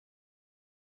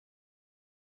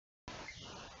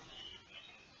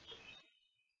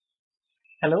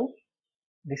Hello,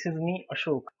 this is me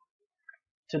Ashok.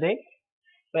 Today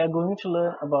we are going to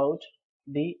learn about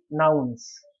the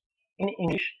nouns in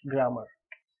English grammar.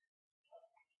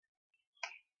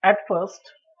 At first,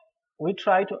 we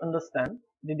try to understand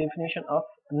the definition of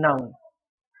noun.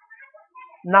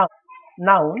 Noun,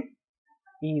 noun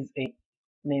is a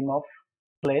name of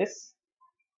place,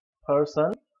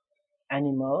 person,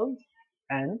 animal,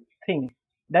 and thing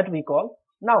that we call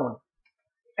noun.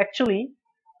 Actually,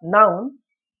 noun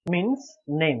means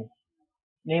name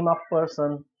of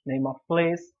person, name of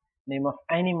place, name of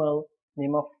animal,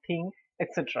 name of thing,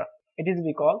 etc. It is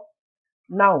we call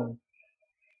noun.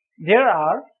 There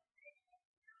are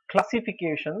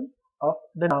classification of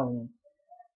the noun.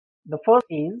 The first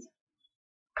is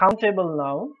countable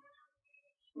noun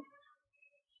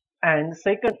and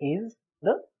second is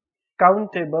the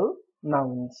countable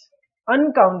nouns.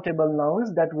 Uncountable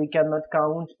nouns that we cannot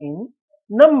count in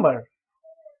number.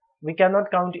 We cannot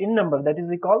count in number, that is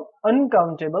we call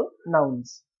uncountable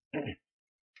nouns.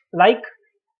 Like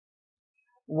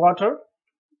water,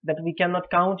 that we cannot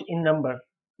count in number.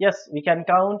 Yes, we can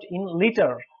count in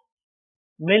liter.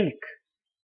 Milk,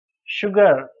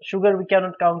 sugar we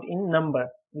cannot count in number,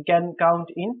 we can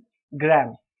count in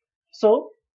gram.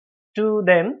 So to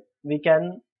them we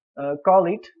can call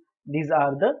it, these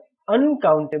are the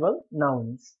uncountable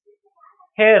nouns.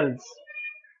 Hairs,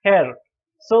 hair,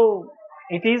 so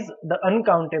it is the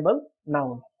uncountable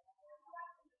noun.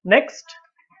 Next,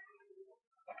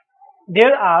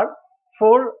 there are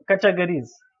four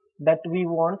categories that we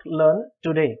want to learn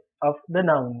today of the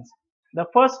nouns. The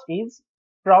first is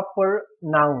proper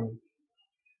noun.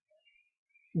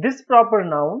 This proper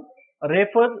noun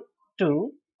refers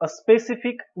to a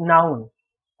specific noun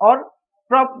or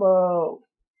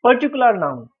particular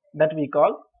noun that we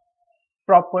call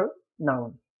proper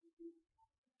noun.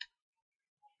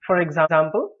 For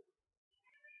example,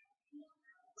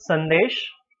 Sandesh,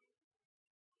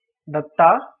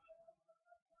 Datta,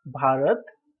 Bharat,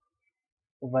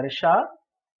 Varsha,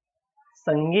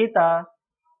 Sangeeta,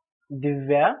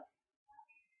 Divya,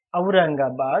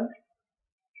 Aurangabad,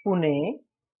 Pune,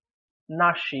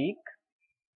 Nashik,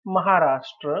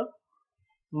 Maharashtra,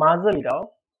 Mazalgaon,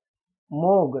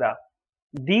 Mogra.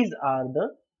 These are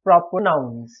the proper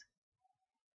nouns.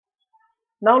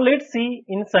 Now let's see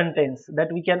in sentence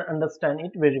that we can understand it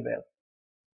very well.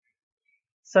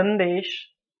 Sandesh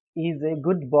is a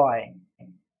good boy.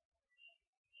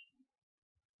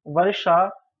 Varsha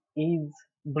is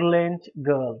brilliant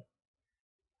girl.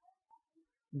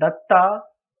 Datta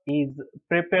is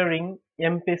preparing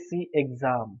MPSC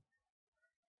exam.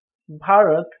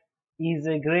 Bharat is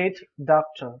a great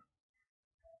doctor.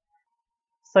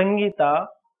 Sangeeta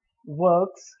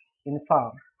works in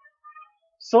farm.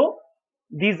 So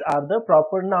these are the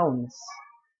proper nouns.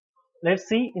 Let's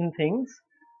see in things.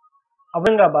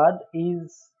 Aurangabad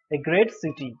is a great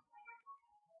city.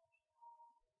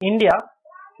 India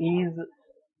is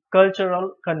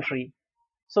cultural country.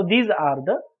 So these are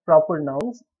the proper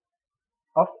nouns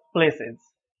of places.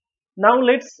 Now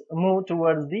let's move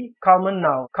towards the common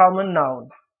noun.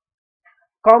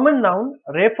 Common noun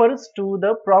refers to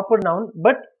the proper noun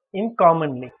but in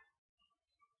commonly.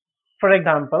 For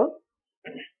example,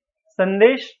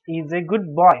 Sandesh is a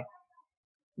good boy.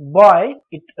 Boy,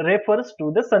 it refers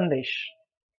to the Sandesh.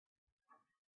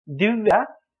 Divya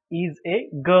is a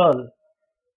girl.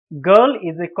 Girl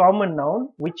is a common noun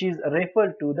which is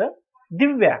referred to the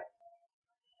Divya.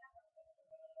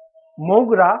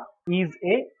 Mogra is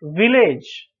a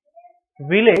village.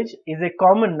 Village is a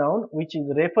common noun which is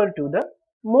referred to the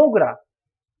Mogra.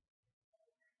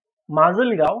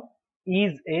 Mazalgaon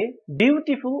is a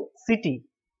beautiful city.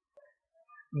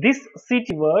 This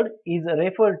city word is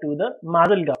referred to the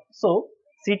Mazalgaon. So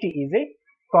city is a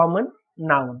common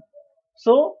noun.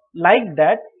 So like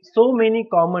that, so many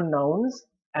common nouns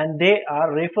and they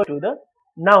are referred to the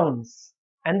nouns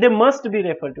and they must be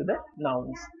referred to the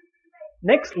nouns.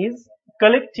 Next is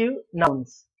collective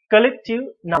nouns. Collective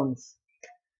nouns.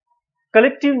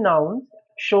 Collective noun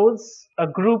shows a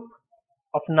group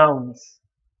of nouns.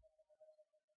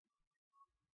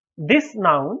 This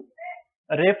noun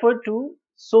refer to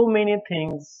so many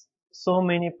things, so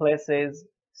many places,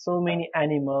 so many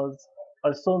animals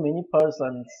or so many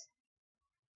persons.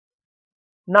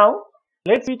 Now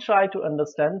let's try to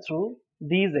understand through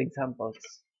these examples.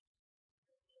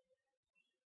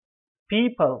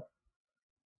 People,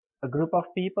 a group of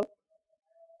people.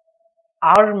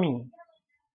 Army,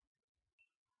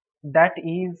 that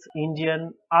is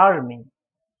Indian Army.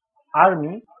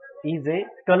 Army is a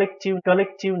collective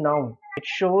noun. It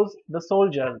shows the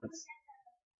soldiers.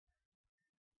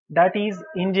 That is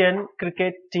Indian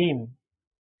cricket team.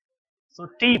 So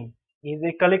team is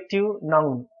a collective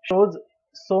noun, shows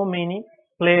so many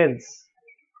players.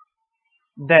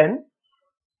 Then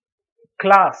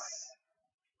class,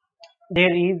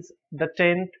 there is the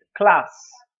 10th class.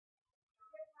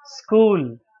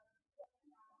 School,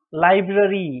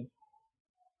 library.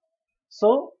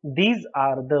 So these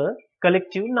are the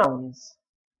collective nouns.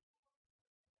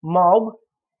 Mob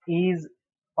is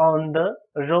on the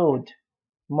road.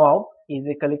 Mob is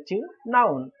a collective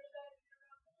noun.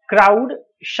 Crowd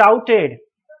shouted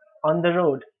on the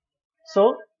road.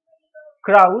 So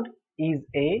crowd is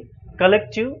a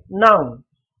collective noun.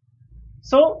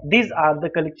 So these are the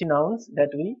collective nouns that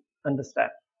we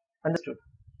understood.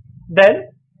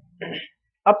 Then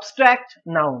abstract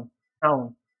noun.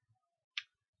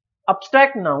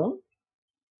 Abstract noun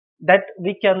that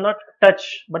we cannot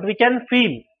touch but we can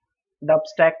feel. The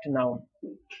abstract noun,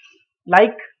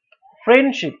 like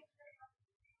friendship.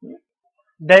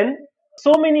 Then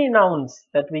so many nouns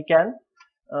that we can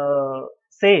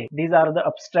say these are the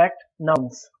abstract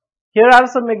nouns. Here are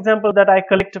some examples that I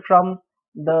collect from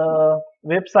the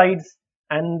websites,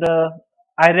 and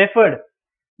I referred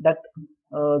that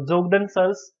Jogdan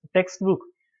sir's textbook,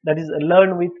 that is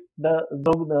Learn with the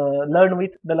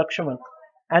Lakshman,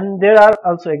 and there are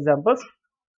also examples.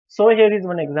 So here is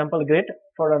one example great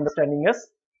for understanding us.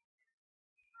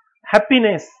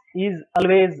 Happiness is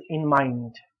always in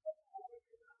mind.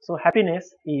 So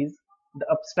happiness is the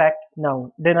abstract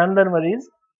noun. Then another one is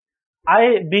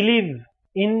I believe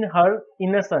in her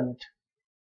innocence.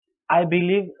 I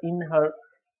believe in her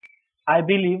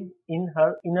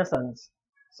innocence.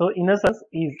 So innocence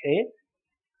is a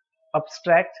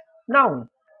abstract noun.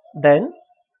 Then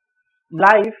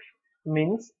life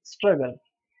means struggle.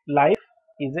 Life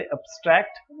is a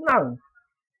abstract noun.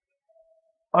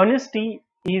 Honesty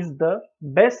is the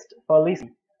best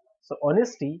policy. So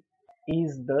honesty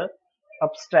is the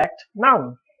abstract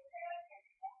noun.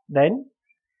 Then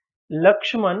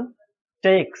Lakshman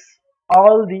takes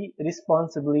all the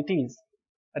responsibilities.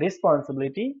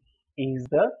 Responsibility is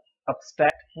the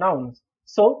abstract nouns.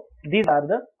 So these are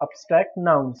the abstract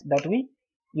nouns that we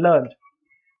learned.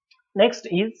 Next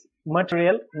is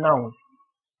material noun.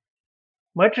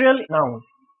 Material noun.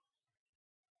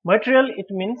 Material, it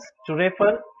means to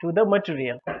refer to the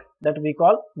material, that we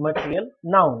call material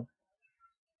noun.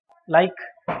 Like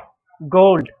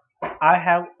gold, I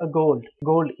have a gold.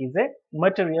 Gold is a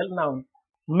material noun.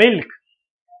 Milk,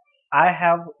 I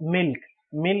have milk.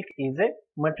 Milk is a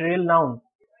material noun.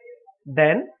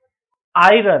 Then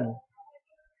iron.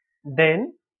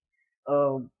 Then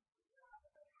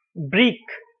brick.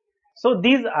 So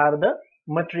these are the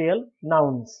material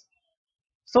nouns.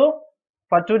 So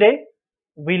for today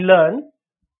we learn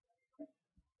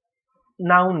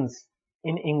nouns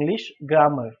in English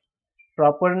grammar: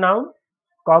 proper noun,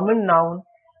 common noun,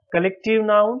 collective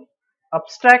noun,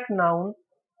 abstract noun,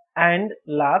 and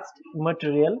last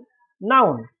material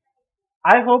noun.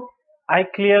 I hope I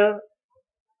clear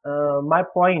my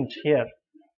point here.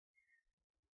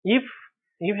 If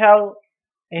you have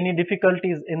any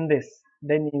difficulties in this,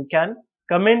 then you can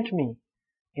comment me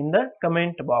in the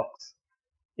comment box.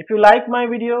 If you like my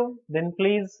video, then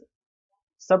please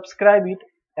subscribe it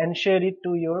and share it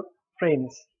to your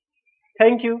friends.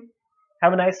 Thank you.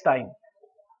 Have a nice time.